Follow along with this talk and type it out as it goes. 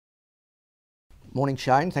Morning,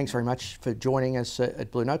 Shane. Thanks very much for joining us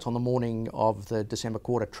at Blue Notes on the morning of the December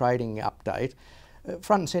quarter trading update.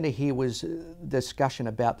 Front and centre here was discussion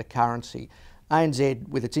about the currency. ANZ,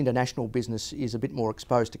 with its international business, is a bit more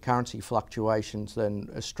exposed to currency fluctuations than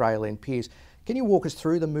Australian peers. Can you walk us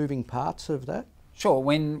through the moving parts of that? Sure.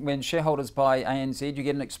 When shareholders buy ANZ, you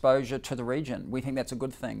get an exposure to the region. We think that's a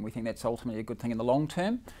good thing. We think that's ultimately a good thing in the long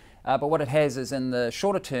term. But what it has is, in the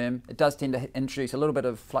shorter term, it does tend to introduce a little bit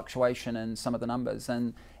of fluctuation in some of the numbers.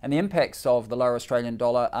 And the impacts of the lower Australian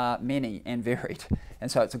dollar are many and varied.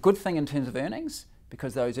 And so it's a good thing in terms of earnings,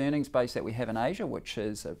 because those earnings base that we have in Asia, which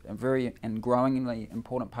is a very and growingly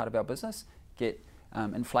important part of our business, get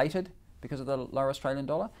inflated because of the lower Australian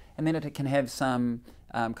dollar. And then it can have some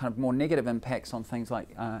kind of more negative impacts on things like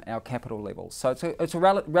our capital levels. So it's a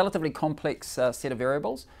relatively complex set of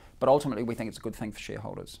variables, but ultimately we think it's a good thing for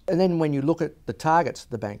shareholders. And then when you look at the targets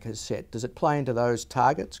the bank has set, does it play into those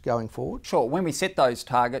targets going forward? Sure. When we set those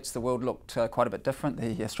targets, the world looked quite a bit different.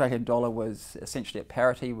 The Australian dollar was essentially at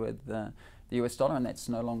parity with the US dollar, and that's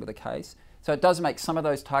no longer the case. So it does make some of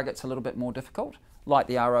those targets a little bit more difficult, like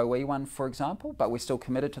the ROE one, for example, but we're still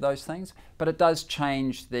committed to those things. But it does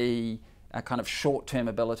change the kind of short-term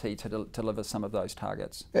ability to deliver some of those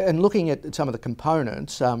targets. And looking at some of the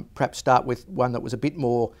components, perhaps start with one that was a bit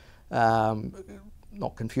more,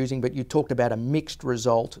 not confusing, but you talked about a mixed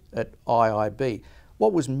result at IIB.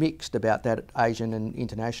 What was mixed about that Asian and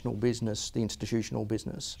international business, the institutional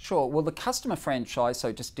business? Sure. Well, the customer franchise,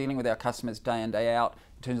 so just dealing with our customers day in, day out,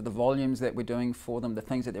 in terms of the volumes that we're doing for them, the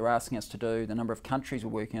things that they're asking us to do, the number of countries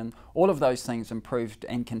we're working in, all of those things improved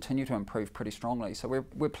and continue to improve pretty strongly. So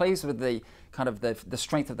we're pleased with the kind of the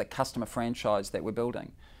strength of the customer franchise that we're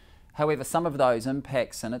building. However, some of those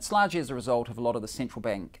impacts, and it's largely as a result of a lot of the central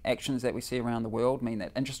bank actions that we see around the world, mean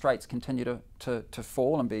that interest rates continue to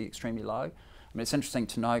fall and be extremely low. I mean, it's interesting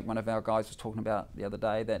to note, one of our guys was talking about the other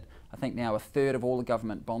day that I think now 1/3 of all the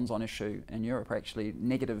government bonds on issue in Europe are actually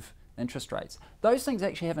negative interest rates. Those things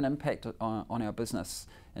actually have an impact on our business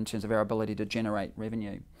in terms of our ability to generate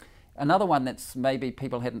revenue. Another one that's maybe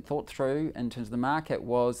people hadn't thought through in terms of the market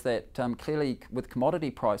was that clearly with commodity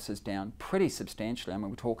prices down pretty substantially, I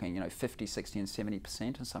mean we're talking 50, 60 and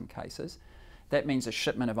 70% in some cases, that means a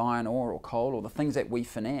shipment of iron ore or coal or the things that we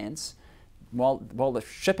finance, while the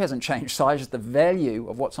ship hasn't changed size, the value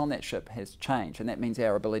of what's on that ship has changed, and that means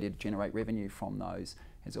our ability to generate revenue from those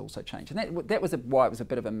has also changed. And that was why it was a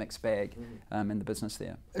bit of a mixed bag in the business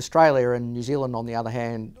there. Australia and New Zealand, on the other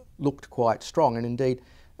hand, looked quite strong, and indeed,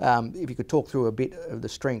 if you could talk through a bit of the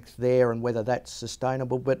strength there and whether that's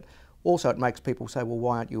sustainable, but also it makes people say, well,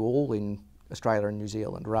 why aren't you all in Australia and New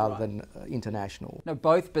Zealand rather than international? No,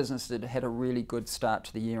 both businesses had a really good start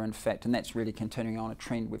to the year, in fact, and that's really continuing on a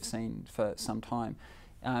trend we've seen for some time.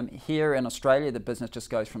 Here in Australia, the business just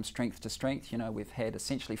goes from strength to strength. We've had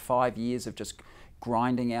essentially 5 years of just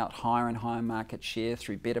grinding out higher and higher market share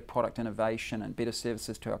through better product innovation and better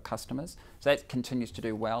services to our customers. So that continues to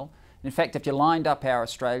do well. In fact, if you lined up our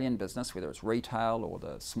Australian business, whether it's retail or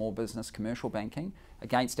the small business commercial banking,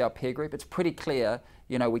 against our peer group, it's pretty clear,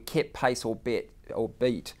 we kept pace or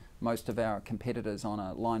beat most of our competitors on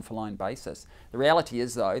a line-for-line basis. The reality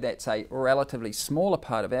is, though, that's a relatively smaller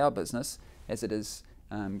part of our business as it is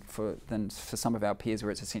for some of our peers,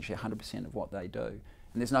 where it's essentially 100% of what they do.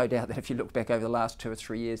 And there's no doubt that if you look back over the last 2 or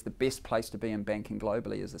 3 years, the best place to be in banking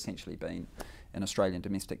globally has essentially been in Australian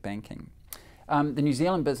domestic banking. The New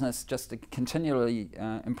Zealand business just continually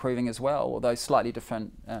improving as well, although slightly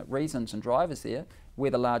different reasons and drivers there.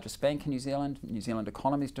 We're the largest bank in New Zealand. New Zealand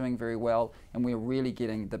economy is doing very well, and we're really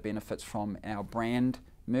getting the benefits from our brand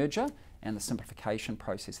merger and the simplification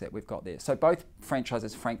process that we've got there. So both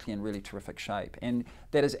franchises, frankly, in really terrific shape, and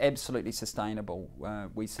that is absolutely sustainable,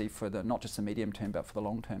 we see for not just the medium term, but for the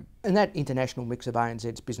long term. And that international mix of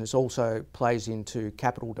ANZ's business also plays into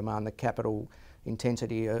capital demand, the capital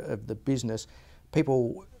intensity of the business.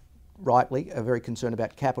 People rightly are very concerned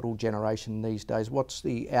about capital generation these days. What's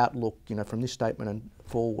the outlook, from this statement and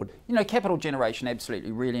forward? Capital generation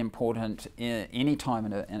absolutely really important any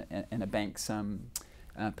time in a bank's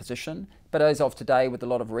position. But as of today, with a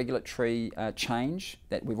lot of regulatory change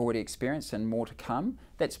that we've already experienced and more to come,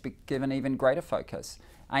 that's given even greater focus.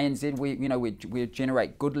 ANZ, we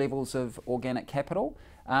generate good levels of organic capital.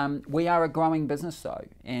 We are a growing business though,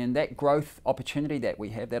 and that growth opportunity that we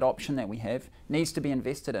have, that option that we have, needs to be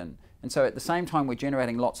invested in. And so at the same time we're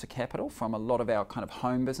generating lots of capital from a lot of our kind of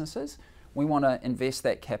home businesses, we want to invest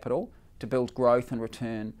that capital to build growth and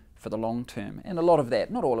return for the long term. And a lot of that,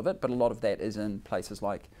 not all of it, but a lot of that is in places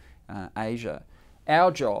like Asia.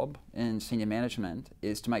 Our job in senior management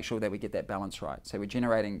is to make sure that we get that balance right. So we're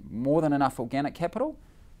generating more than enough organic capital,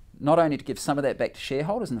 not only to give some of that back to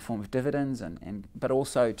shareholders in the form of dividends, but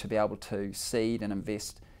also to be able to seed and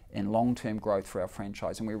invest in long-term growth for our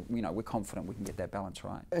franchise, and we're confident we can get that balance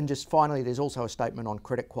right. And just finally, there's also a statement on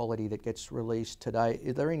credit quality that gets released today.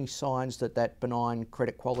 Are there any signs that that benign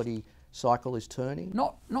credit quality cycle is turning?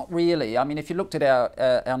 Not really. I mean, if you looked at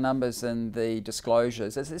our numbers and the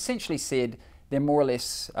disclosures, it's essentially said they're more or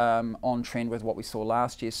less on trend with what we saw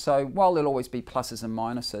last year. So while there'll always be pluses and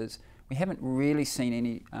minuses, we haven't really seen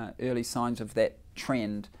any early signs of that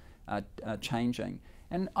trend changing.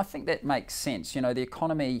 And I think that makes sense. You know, the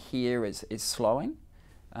economy here is slowing,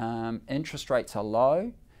 interest rates are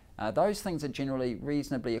low. Those things are generally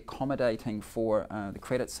reasonably accommodating for the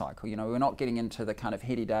credit cycle. You know, we're not getting into the kind of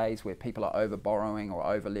heady days where people are over borrowing or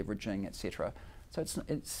over leveraging, etc. So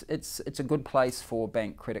it's a good place for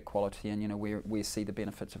bank credit quality, and you know we see the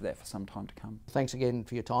benefits of that for some time to come. Thanks again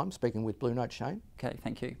for your time speaking with Blue Note, Shane. Okay,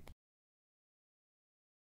 thank you.